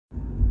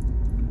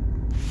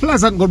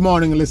Pleasant good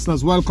morning,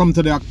 listeners. Welcome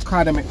to the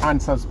Academic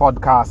Answers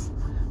podcast.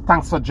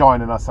 Thanks for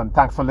joining us and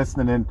thanks for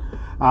listening in.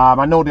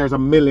 I know there's a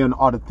million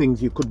other things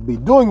you could be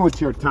doing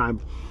with your time,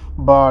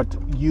 but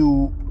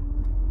you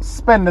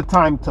spend the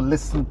time to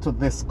listen to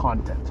this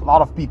content. A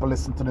lot of people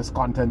listen to this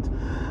content.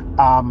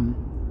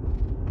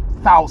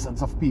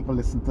 Thousands of people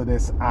listen to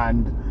this,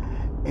 and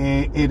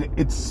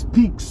it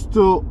speaks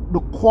to the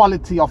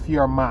quality of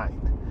your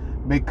mind,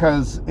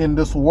 because in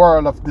this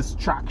world of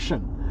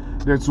distraction,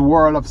 there's a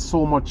world of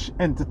so much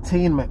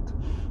entertainment.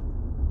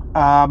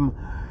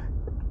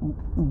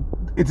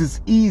 It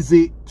is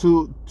easy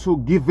to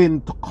give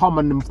in to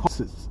common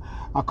impulses.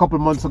 A couple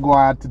of months ago,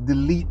 I had to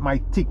delete my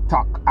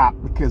TikTok app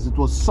because it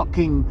was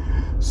sucking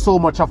so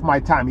much of my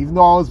time. Even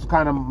though I was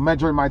kind of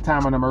measuring my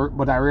time,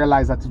 but I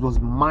realized that it was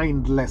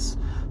mindless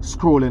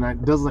scrolling.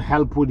 It doesn't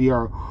help with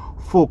your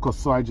focus,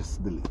 so I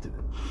just deleted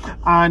it.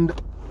 And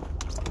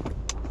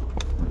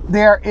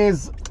there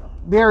is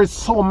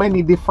so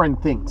many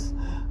different things.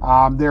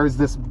 There is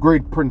this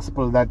great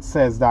principle that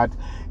says that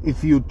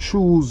if you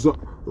choose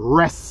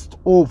rest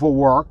over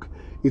work,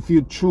 if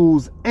you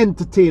choose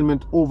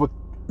entertainment over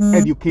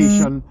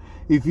education,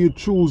 if you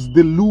choose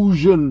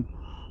delusion,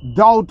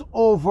 doubt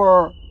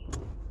over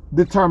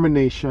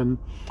determination,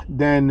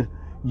 then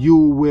you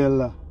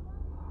will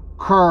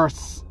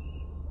curse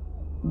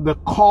the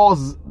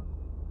cause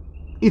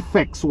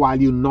effects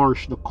while you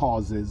nourish the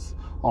causes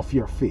of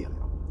your failure.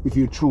 If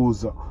you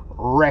choose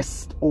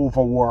rest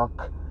over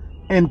work,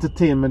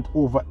 entertainment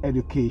over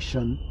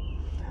education,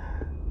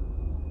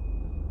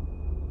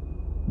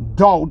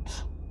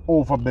 doubt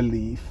over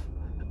belief,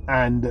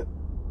 and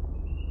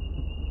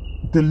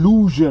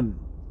delusion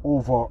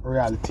over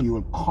reality, you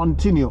will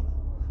continue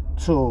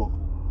to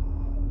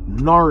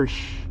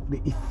nourish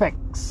the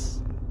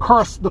effects,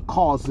 curse the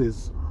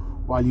causes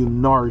while you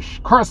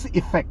nourish, curse the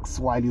effects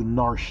while you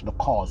nourish the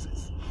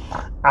causes.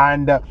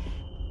 And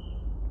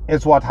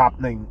it's what's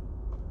happening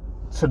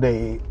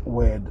today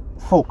with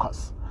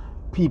focus.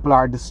 People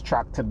are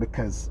distracted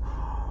because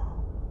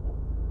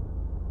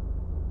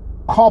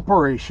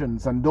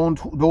corporations and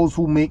those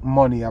who make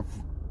money have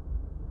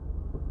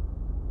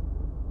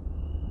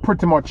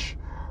pretty much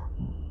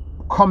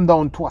come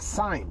down to a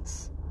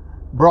science,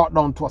 brought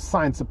down to a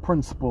science, a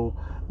principle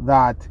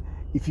that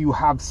if you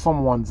have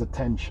someone's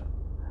attention,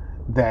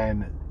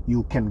 then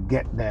you can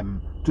get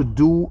them to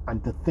do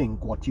and to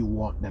think what you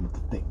want them to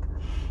think.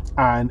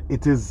 And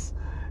it is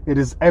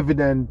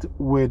evident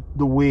with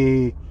the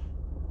way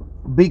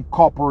big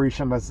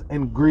corporation has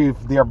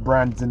engraved their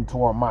brands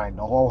into our mind,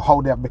 or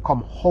how they have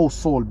become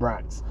household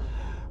brands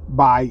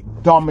by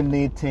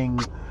dominating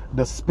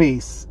the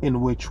space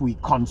in which we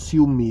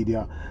consume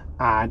media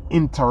and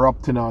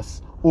interrupting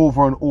us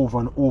over and over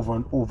and over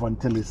and over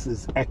until this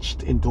is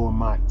etched into our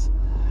minds.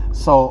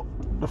 So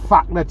the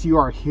fact that you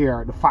are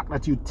here, the fact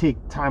that you take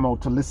time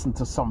out to listen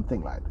to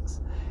something like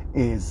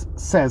this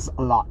says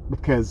a lot,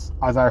 because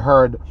as I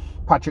heard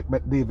Patrick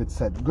Bet-David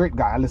said, great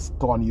guy I listened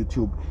to on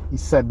YouTube, he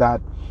said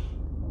that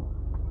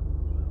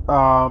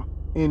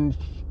in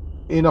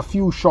a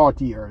few short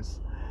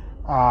years,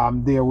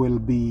 there will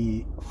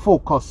be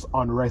focus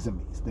on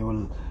resumes. There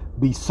will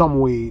be some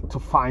way to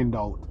find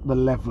out the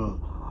level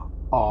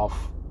of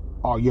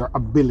or your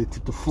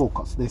ability to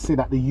focus. They say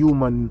that the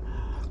human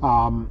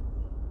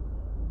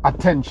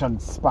attention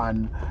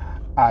span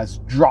has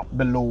dropped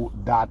below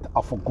that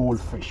of a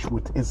goldfish,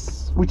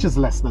 which is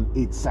less than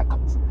 8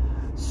 seconds.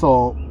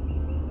 So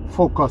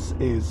focus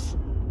is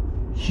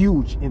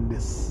huge in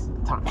this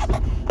time.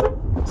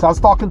 So I was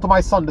talking to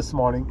my son this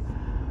morning,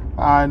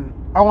 and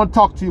I want to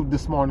talk to you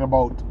this morning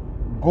about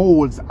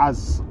goals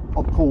as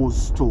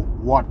opposed to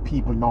what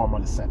people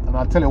normally set. And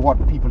I'll tell you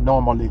what people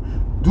normally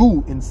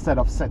do instead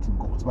of setting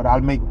goals. But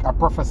I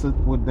preface it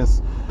with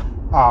this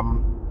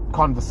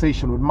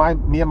conversation with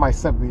me and my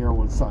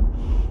 7-year-old son.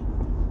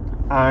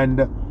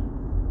 And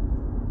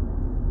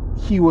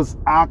he was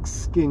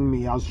asking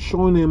me, I was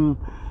showing him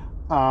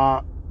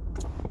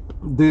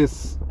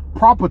this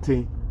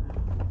property,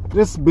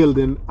 this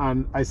building,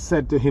 and I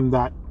said to him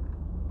that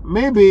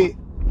maybe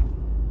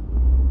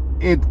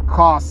it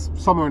costs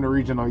somewhere in the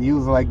region, or he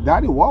was like,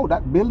 Daddy, wow,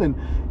 that building,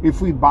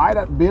 if we buy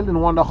that building,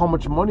 wonder how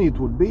much money it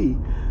would be.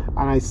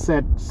 And I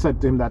said to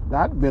him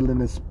that building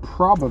is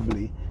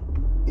probably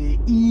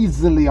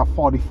easily a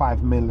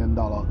 $45 million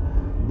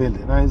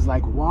building. And I was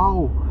like,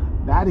 wow,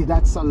 Daddy,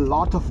 that's a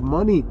lot of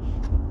money.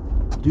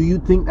 Do you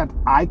think that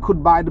I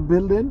could buy the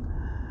building?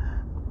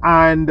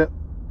 And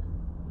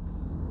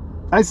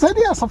I said,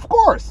 yes, of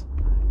course.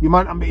 You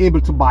might not be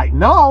able to buy it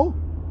now,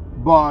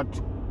 but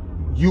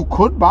you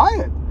could buy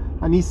it.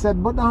 And he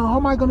said, but how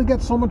am I going to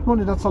get so much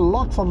money? That's a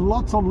lots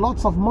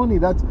of money.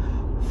 That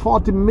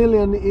 40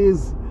 million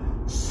is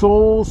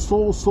so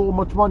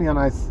much money. And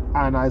I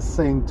was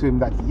saying to him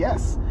that,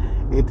 yes,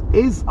 it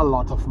is a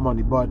lot of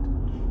money, but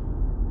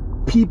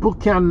people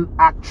can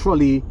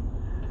actually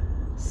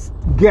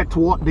get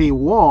what they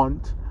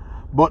want,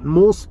 but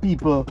most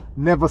people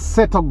never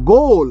set a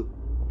goal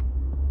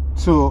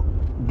to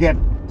get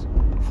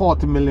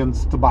 40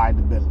 millions to buy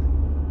the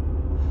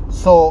building.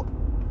 So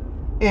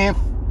if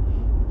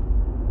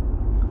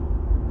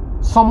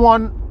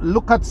Someone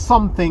look at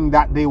something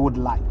that they would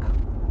like,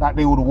 that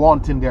they would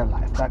want in their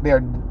life, that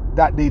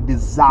they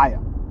desire,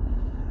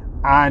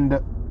 and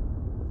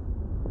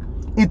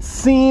it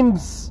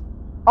seems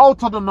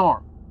out of the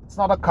norm. It's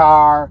not a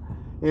car,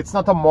 it's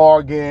not a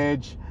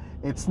mortgage,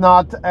 it's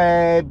not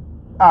a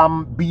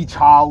beach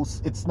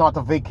house, it's not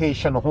a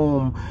vacation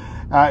home,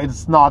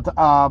 it's not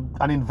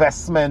an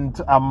investment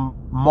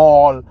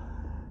mall,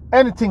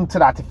 anything to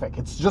that effect.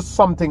 It's just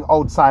something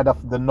outside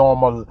of the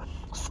normal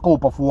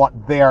scope of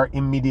what their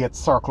immediate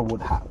circle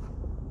would have.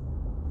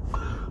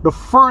 The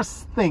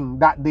first thing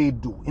that they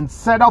do,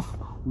 instead of,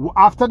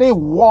 after they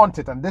want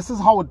it, and this is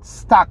how it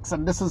stacks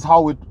and this is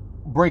how it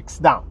breaks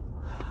down,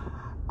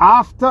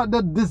 after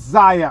the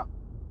desire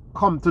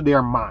come to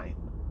their mind,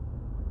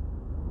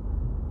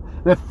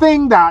 the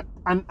thing that,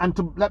 and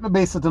to let me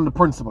base it on the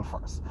principle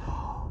first,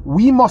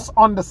 we must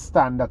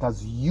understand that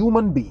as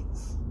human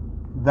beings,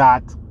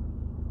 that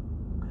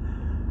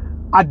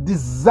a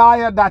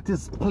desire that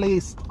is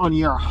placed on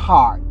your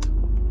heart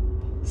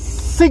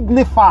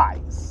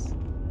signifies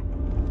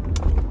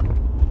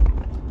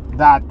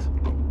that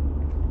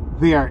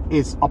there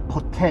is a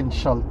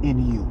potential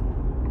in you.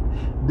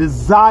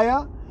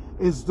 Desire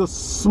is the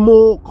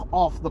smoke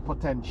of the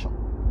potential.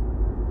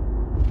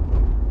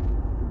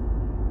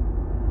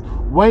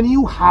 When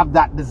you have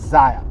that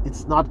desire,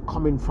 it's not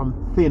coming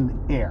from thin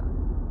air.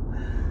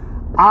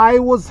 I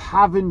was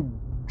having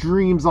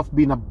dreams of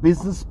being a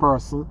business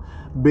person,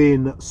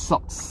 being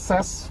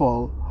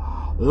successful,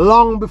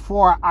 long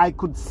before I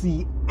could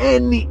see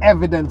any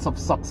evidence of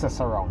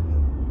success around me.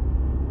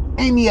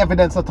 Any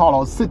evidence at all. I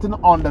was sitting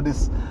under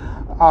this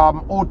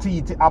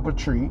OTET apple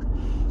tree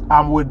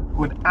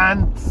with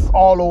ants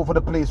all over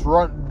the place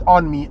run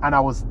on me, and I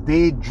was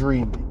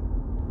daydreaming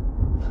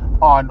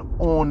on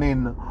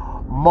owning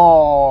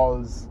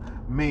malls,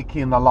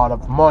 making a lot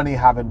of money,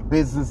 having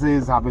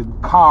businesses, having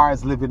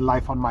cars, living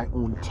life on my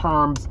own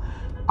terms.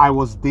 I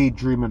was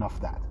daydreaming of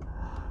that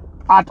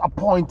at a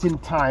point in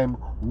time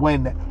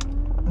when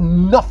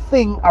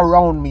nothing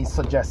around me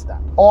suggests that.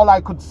 All I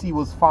could see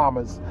was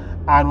farmers,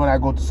 and when I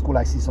go to school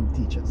I see some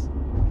teachers.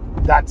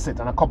 That's it,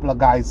 and a couple of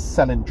guys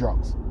selling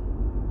drugs.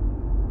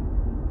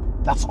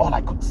 That's all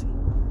I could see.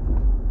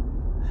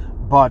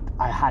 But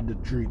I had the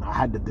dream, I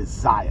had the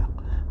desire,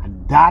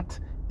 and that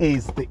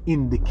is the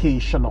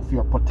indication of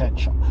your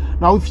potential.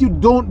 Now, if you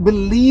don't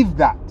believe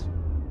that,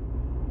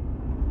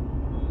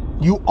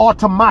 you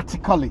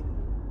automatically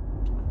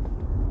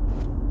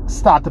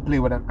start to play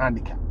with an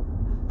handicap,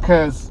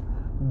 because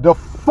the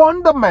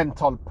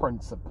fundamental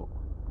principle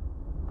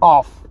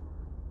of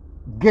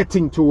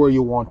getting to where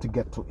you want to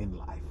get to in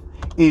life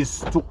is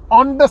to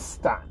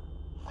understand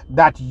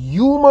that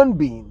human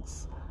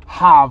beings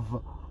have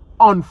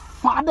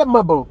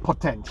unfathomable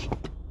potential.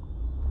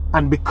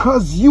 And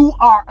because you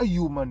are a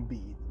human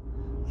being,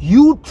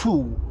 you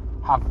too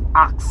have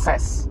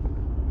access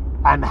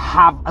and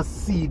have a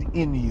seed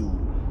in you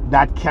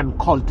that can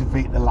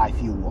cultivate the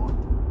life you want.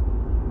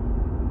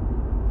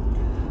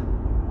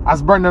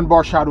 As Brendan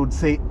Burchard would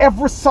say,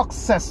 every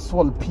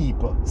successful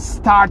people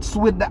starts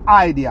with the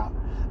idea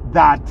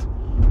that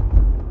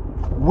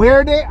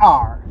where they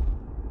are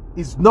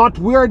is not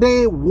where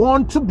they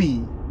want to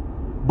be,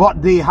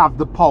 but they have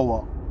the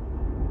power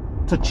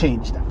to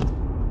change that.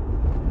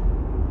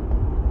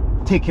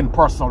 Taking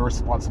personal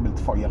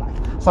responsibility for your life.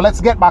 So let's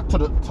get back to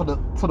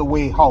the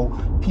way how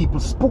people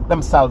spook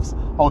themselves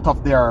out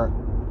of their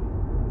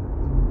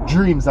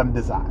dreams and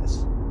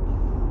desires.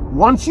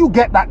 Once you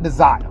get that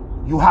desire,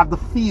 you have the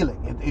feeling.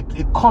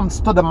 It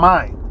comes to the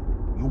mind.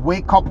 You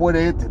wake up with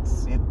it.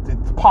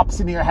 It pops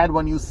in your head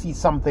when you see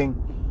something.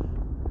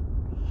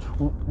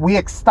 We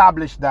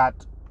establish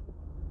that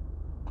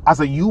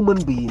as a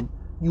human being,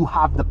 you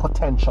have the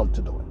potential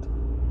to do it.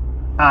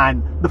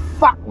 And the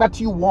fact that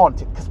you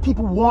want it, because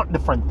people want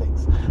different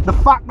things, the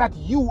fact that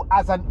you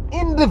as an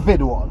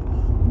individual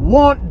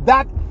want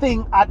that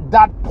thing at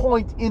that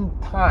point in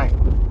time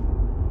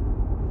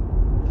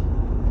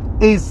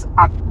is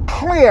a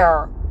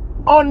clear,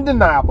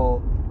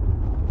 undeniable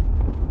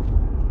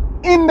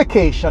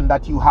indication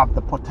that you have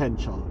the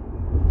potential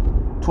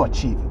to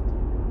achieve it.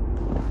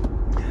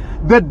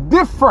 The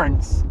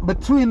difference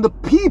between the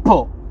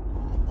people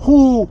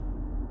who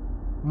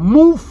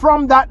move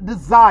from that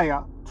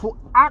desire to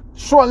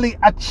actually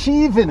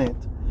achieving it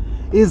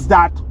is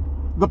that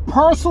the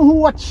person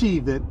who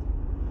achieved it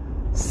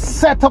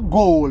set a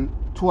goal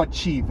to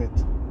achieve it.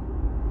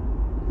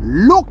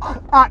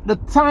 Look at the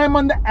time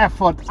and the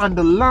effort and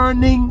the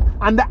learning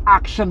and the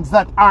actions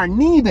that are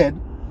needed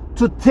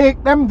to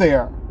take them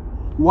there,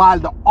 while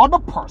the other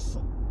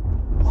person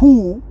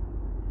who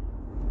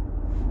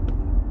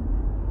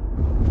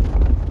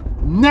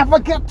never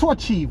get to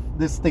achieve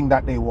this thing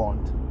that they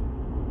want,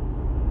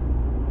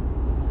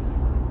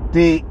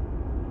 they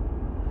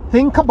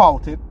think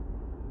about it,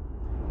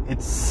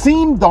 it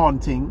seems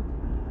daunting,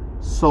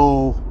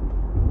 so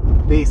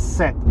they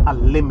set a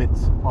limit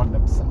on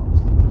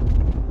themselves.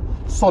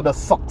 So the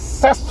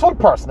successful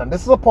person, and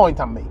this is a point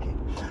I'm making,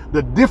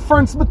 the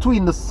difference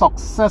between the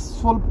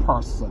successful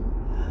person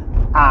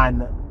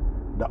and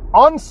The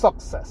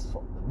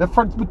unsuccessful, the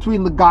difference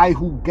between the guy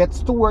who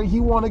gets to where he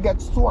want to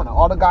get to and the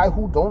other guy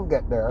who don't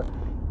get there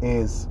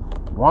is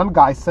one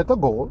guy set a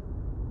goal,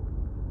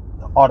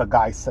 the other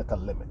guy set a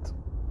limit.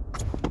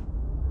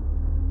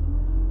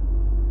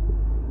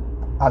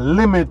 A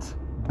limit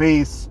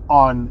based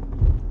on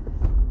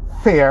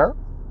fear,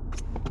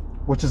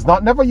 which is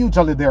not never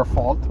usually their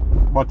fault,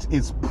 but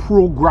is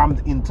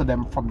programmed into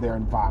them from their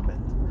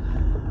environment.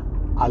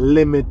 A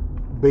limit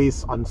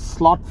based on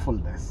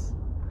slothfulness,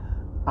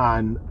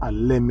 and a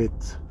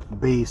limit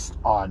based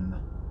on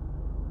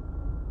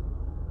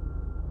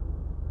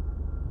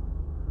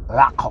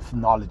lack of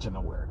knowledge and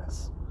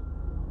awareness.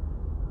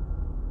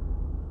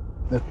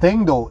 The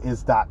thing though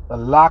is that the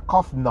lack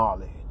of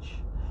knowledge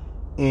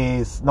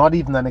is not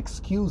even an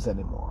excuse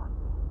anymore,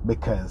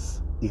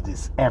 because it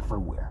is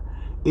everywhere.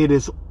 It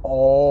is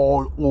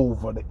all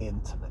over the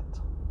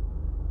internet,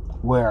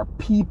 where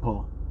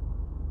people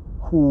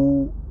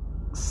who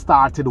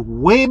started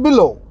way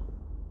below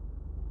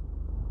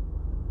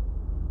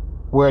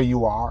where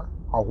you are,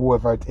 or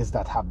whoever it is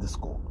that have this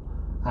goal,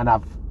 and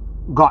have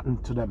gotten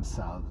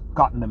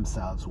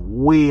themselves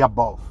way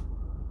above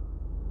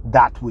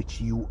that which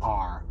you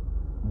are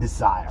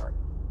desiring.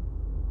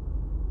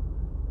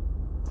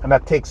 And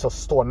that takes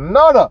us to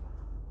another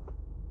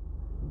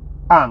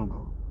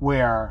angle,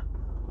 where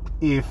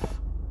if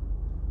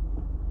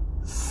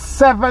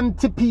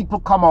 70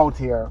 people come out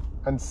here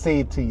and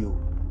say to you,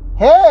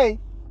 hey,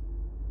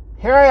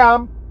 here I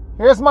am,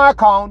 here's my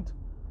account,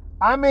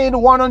 I made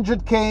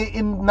 100K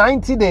in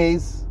 90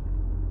 days,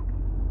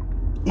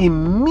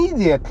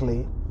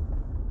 immediately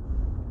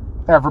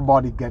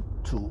everybody get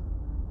to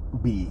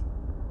be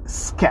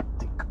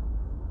skeptic.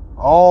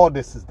 Oh,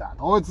 this is that.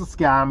 Oh, it's a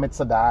scam.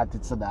 It's a that.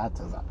 It's a that. It's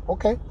a that.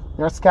 Okay,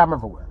 there's a scam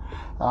everywhere.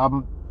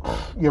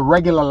 Your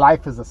regular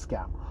life is a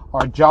scam.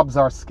 Our jobs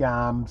are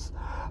scams.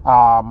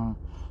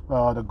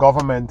 The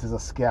government is a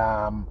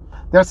scam.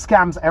 There's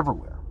scams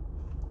everywhere.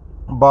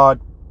 But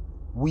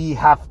we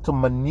have to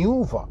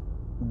maneuver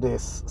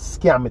this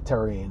scammy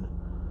terrain,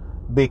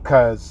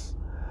 because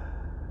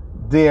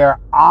there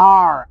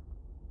are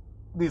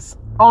this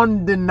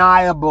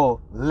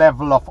undeniable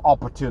level of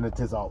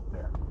opportunities out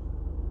there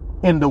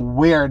in the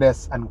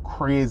weirdest and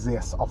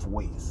craziest of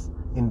ways,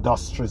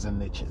 industries and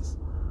niches,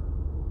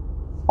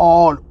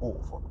 all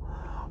over.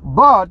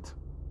 But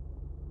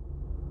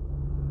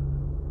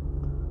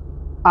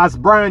as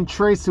Brian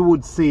Tracy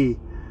would say,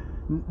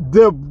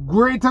 the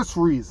greatest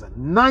reason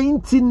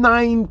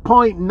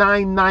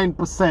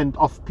 99.99%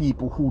 of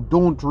people who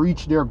don't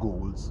reach their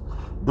goals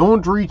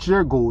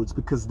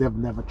because they've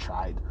never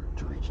tried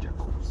to reach their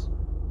goals.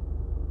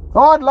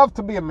 Oh, I'd love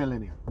to be a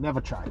millionaire.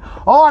 Never tried.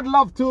 Oh, I'd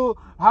love to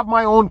have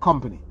my own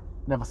company.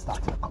 Never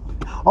started a company.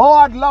 Oh,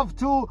 I'd love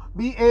to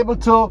be able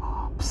to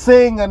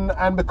sing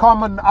and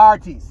become an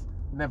artist.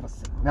 Never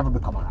sing. Never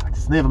become an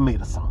artist. Never made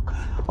a song.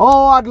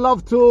 Oh, I'd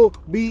love to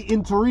be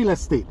into real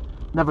estate.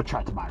 Never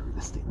tried to buy real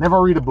estate. Never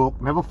read a book.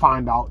 Never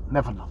find out.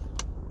 Never know.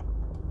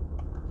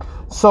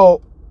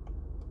 So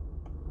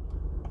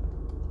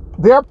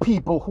there are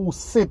people who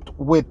sit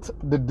with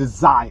the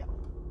desire,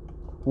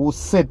 who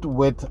sit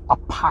with a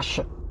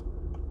passion,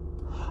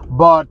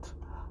 but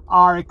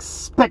are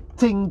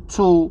expecting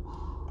to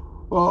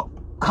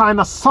kind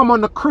of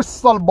summon a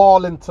crystal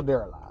ball into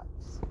their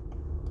lives.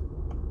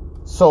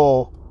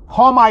 So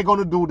how am I going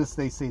to do this,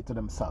 they say to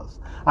themselves.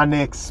 And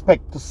they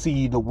expect to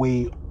see the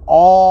way,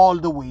 all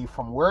the way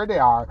from where they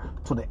are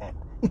to the end.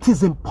 It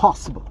is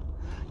impossible.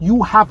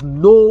 You have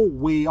no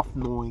way of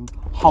knowing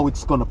how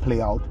it's going to play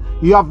out.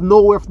 You have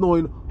no way of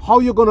knowing how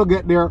you're going to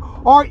get there,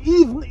 or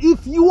even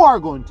if you are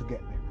going to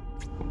get there.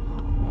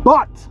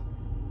 But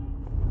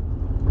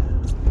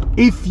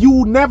if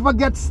you never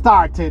get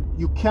started,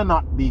 you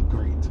cannot be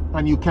great.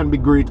 And you can be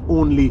great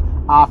only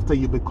after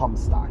you become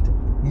started.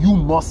 You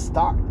must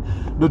start.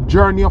 The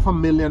journey of a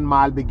million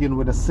miles begins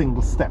with a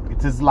single step.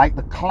 It is like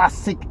the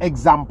classic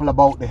example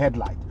about the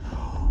headlight.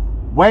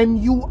 When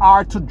you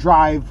are to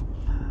drive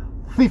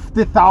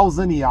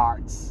 50,000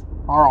 yards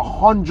or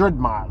 100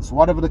 miles,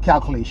 whatever the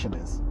calculation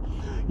is,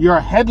 your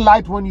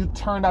headlight, when you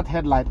turn that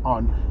headlight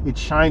on, it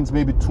shines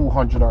maybe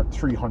 200 or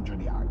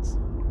 300 yards.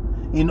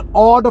 In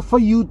order for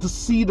you to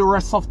see the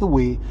rest of the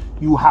way,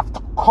 you have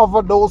to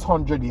cover those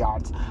 100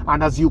 yards.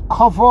 And as you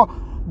cover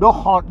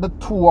the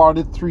 2 or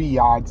the 3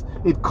 yards,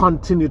 it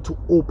continues to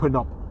open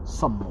up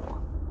some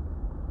more.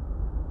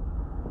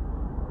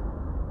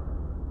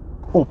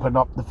 Open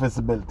up the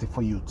visibility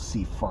for you to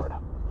see further.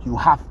 You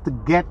have to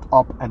get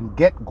up and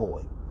get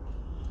going.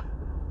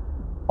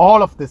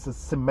 All of this is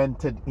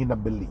cemented in a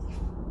belief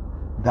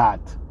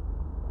that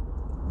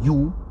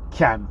you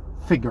can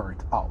figure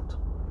it out.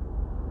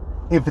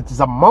 If it is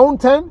a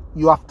mountain,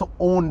 you have to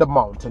own the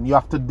mountain. You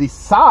have to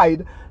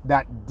decide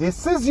that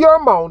this is your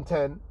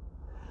mountain.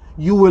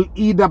 You will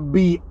either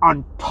be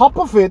on top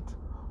of it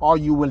or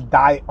you will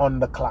die on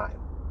the climb.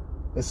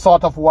 It's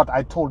sort of what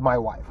I told my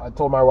wife. I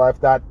told my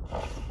wife that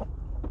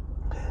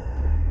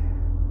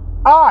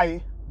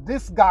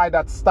this guy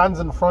that stands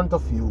in front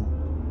of you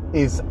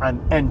is an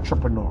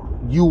entrepreneur.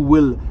 You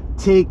will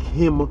take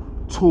him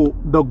to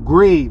the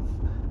grave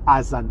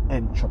as an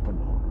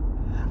entrepreneur.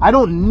 I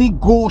don't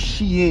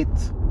negotiate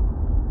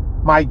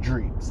my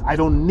dreams. I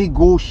don't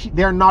negotiate.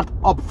 They're not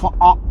up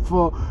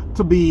for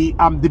to be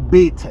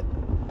debated.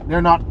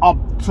 They're not up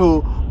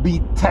to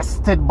be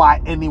tested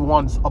by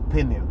anyone's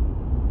opinion.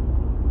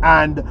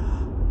 And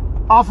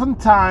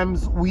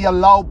oftentimes we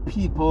allow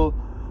people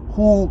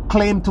who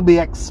claim to be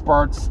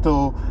experts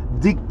to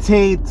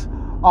dictate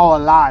our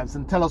lives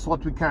and tell us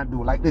what we can't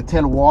do. Like they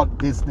tell Walt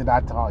Disney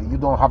that you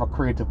don't have a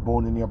creative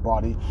bone in your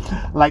body.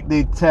 Like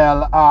they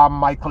tell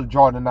Michael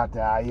Jordan that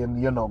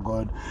you're no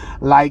good.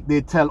 Like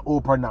they tell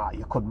Oprah, nah,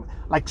 you couldn't.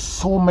 Like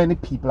so many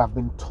people have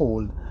been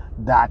told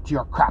that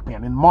you're crappy.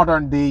 And in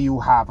modern day,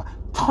 you have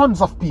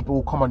tons of people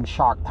who come on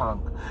Shark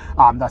Tank.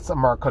 That's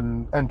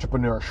American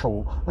entrepreneur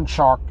show. And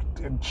Shark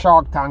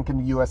Tank in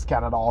the US,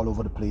 Canada, all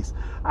over the place.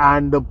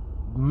 And the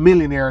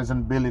millionaires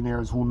and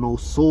billionaires who know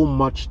so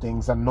much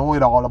things and know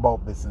it all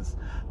about business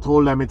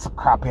told them it's a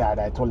crappy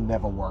idea, it will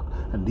never work.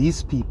 And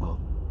these people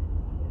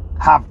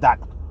have that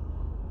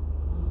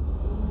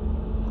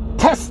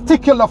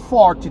testicular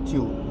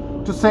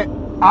fortitude to say,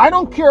 I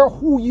don't care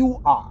who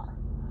you are,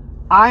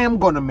 I am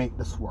going to make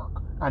this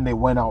work. And they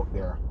went out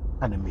there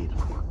and they made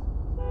it work.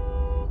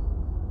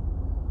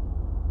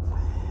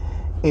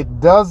 It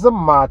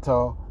doesn't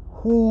matter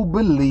who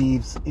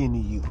believes in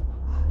you.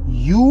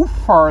 You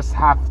first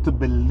have to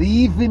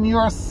believe in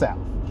yourself,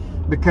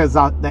 because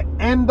at the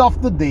end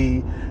of the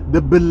day, the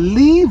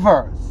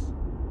believers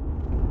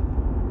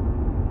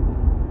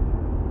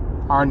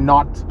are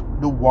not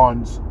the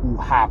ones who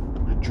have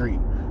the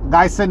dream. The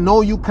guy said,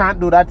 no, you can't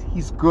do that.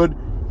 He's good.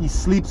 He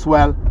sleeps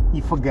well. He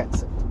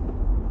forgets it.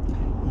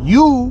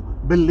 You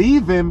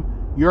believe him,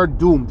 you're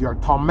doomed. You're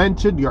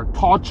tormented. You're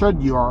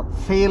tortured. You're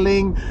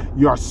failing.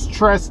 You're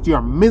stressed.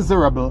 You're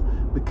miserable,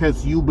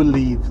 because you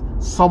believe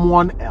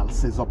someone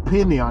else's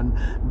opinion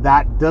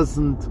that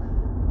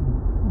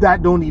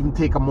don't even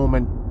take a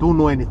moment, don't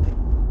know anything.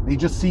 They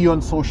just see you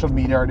on social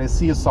media, or they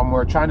see you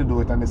somewhere trying to do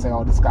it, and they say,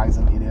 oh, this guy's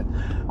an idiot.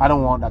 I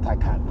don't want that, I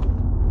can't do it.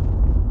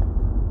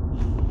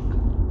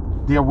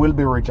 There will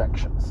be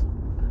rejections.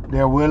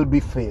 There will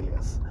be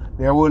failures.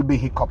 There will be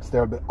hiccups.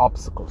 There will be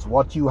obstacles.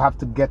 What you have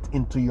to get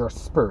into your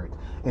spirit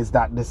is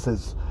that this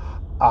is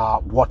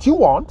what you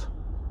want,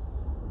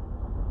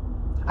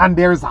 and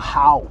there's a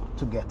how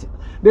to get it.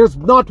 There's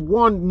not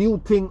one new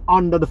thing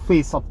under the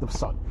face of the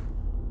sun.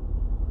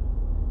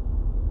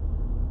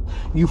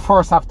 You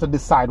first have to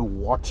decide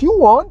what you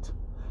want,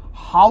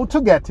 how to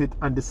get it,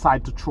 and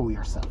decide to throw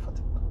yourself at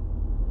it.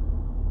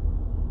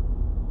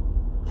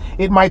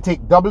 It might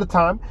take double the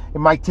time, it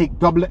might take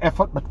double the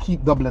effort, but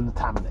keep doubling the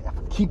time and the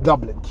effort. Keep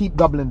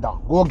doubling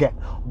down. Go again,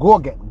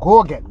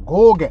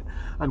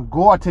 and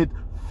go at it,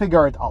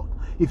 figure it out.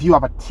 If you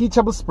have a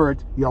teachable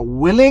spirit, you're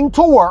willing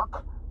to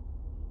work,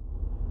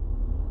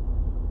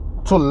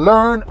 to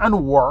learn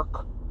and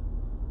work,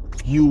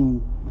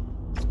 you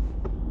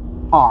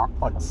are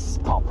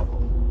unstoppable.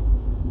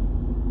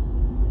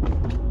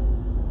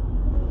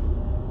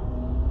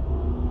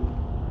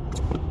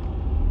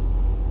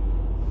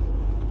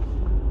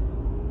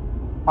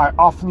 I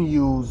often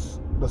use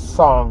the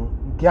song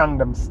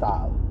Gangnam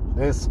Style.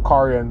 This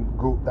Korean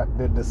group that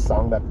did this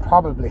song that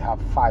probably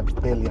have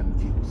 5 billion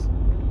views.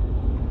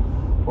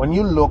 When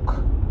you look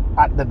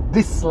at the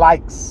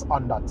dislikes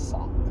on that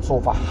song, it's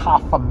over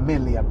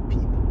 500,000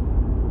 people.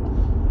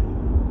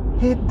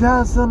 It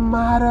doesn't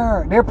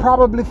matter. There are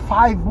probably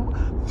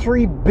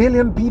 3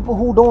 billion people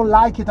who don't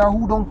like it or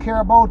who don't care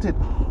about it.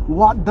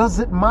 What does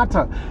it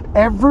matter?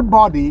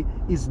 Everybody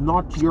is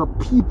not your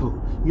people.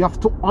 You have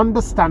to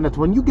understand that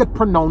when you get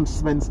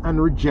pronouncements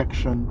and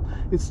rejection,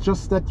 it's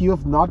just that you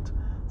have not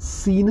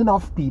seen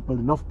enough people.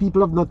 Enough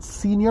people have not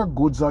seen your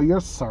goods or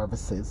your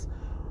services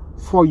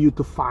for you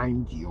to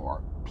find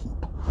your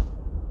people.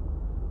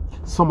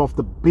 Some of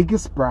the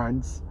biggest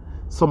brands,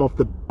 some of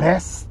the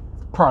best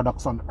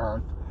products on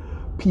earth,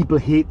 people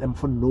hate them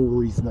for no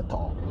reason at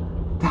all.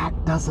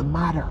 That doesn't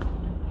matter.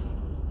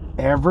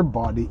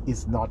 Everybody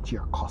is not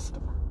your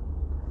customer.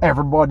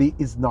 Everybody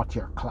is not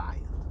your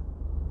client.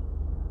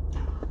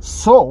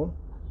 So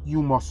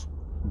you must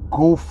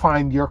go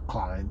find your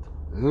client,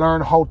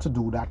 learn how to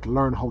do that,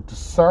 learn how to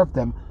serve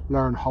them,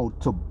 learn how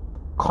to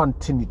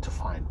continue to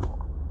find more.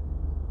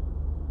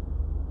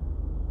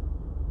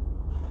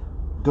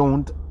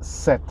 Don't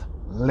set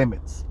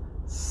limits,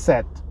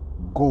 set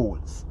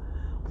goals.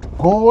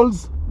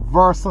 Goals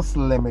versus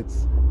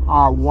limits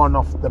are one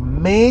of the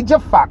major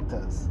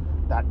factors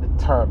that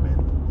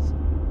determines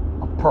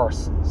a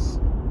person's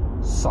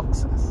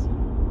success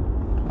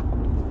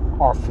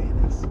or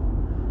failures.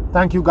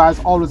 Thank you guys.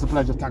 Always a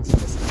pleasure. Thanks for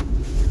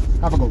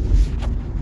listening. Have a good one.